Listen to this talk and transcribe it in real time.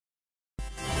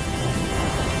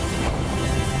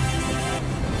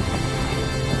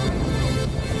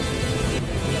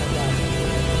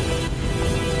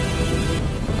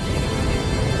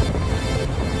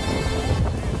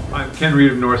Ken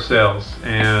Reed of North Sails,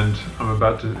 and I'm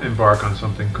about to embark on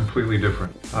something completely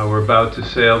different. We're about to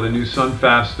sail the new Sun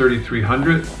Fast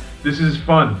 3300. This is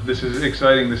fun, this is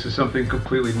exciting, this is something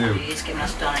completely new. He's getting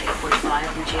us done at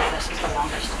 8:45 and the GFS is the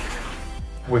longest.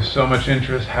 With so much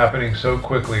interest happening so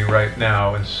quickly right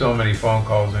now and so many phone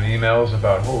calls and emails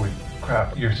about, holy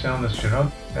crap, you're sailing this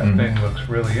Jeanneau, that thing looks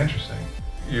really interesting.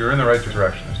 You're in the right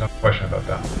direction, there's no question about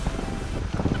that.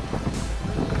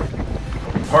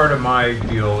 Part of my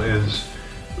deal is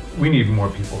we need more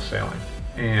people sailing.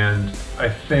 And I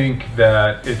think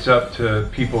that it's up to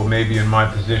people maybe in my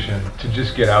position to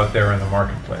just get out there in the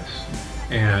marketplace.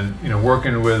 And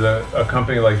working with a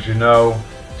company like Jeanneau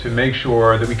to make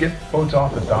sure that we get boats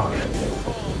off the dock.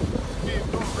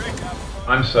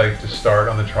 I'm psyched to start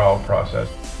on the trial process.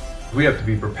 We have to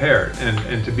be prepared,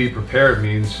 and to be prepared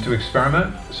means to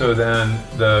experiment, so then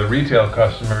the retail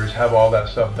customers have all that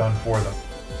stuff done for them.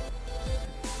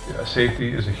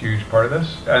 Safety is a huge part of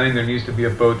this. I think there needs to be a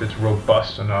boat that's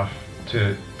robust enough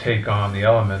to take on the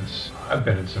elements. I've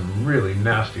been in some really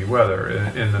nasty weather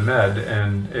in the Med,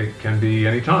 and it can be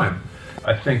any time.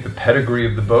 I think the pedigree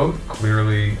of the boat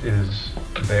clearly is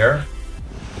there.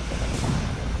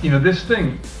 This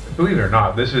thing, believe it or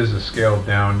not, this is a scaled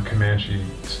down Comanche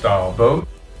style boat.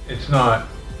 It's not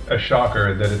a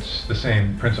shocker that it's the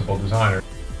same principal designer.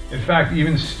 In fact,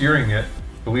 even steering it,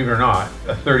 believe it or not,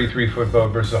 a 33-foot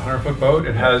boat versus a 100-foot boat,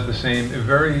 it has the same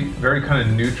very, very kind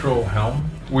of neutral helm,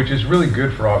 which is really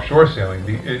good for offshore sailing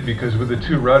because with the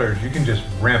two rudders, you can just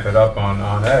ramp it up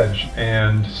on edge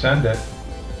and send it.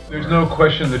 There's no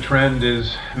question the trend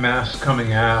is mast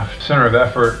coming aft, center of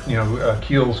effort,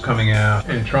 keels coming aft,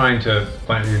 and trying to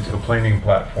plant it into a planing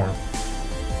platform.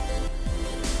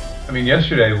 I mean,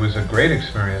 yesterday was a great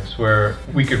experience where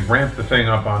we could ramp the thing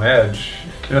up on edge.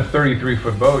 In a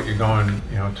 33-foot boat, you're going,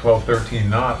 12, 13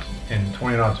 knots in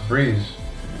 20 knots of breeze.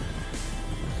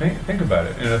 Think about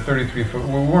it. In a 33-foot,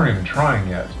 we weren't even trying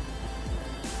yet.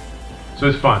 So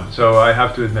it's fun. So I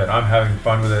have to admit, I'm having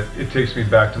fun with it. It takes me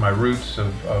back to my roots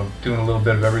of doing a little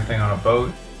bit of everything on a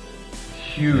boat.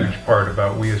 Huge part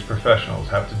about we as professionals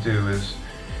have to do is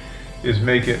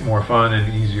make it more fun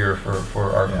and easier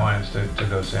for our clients to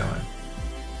go sailing.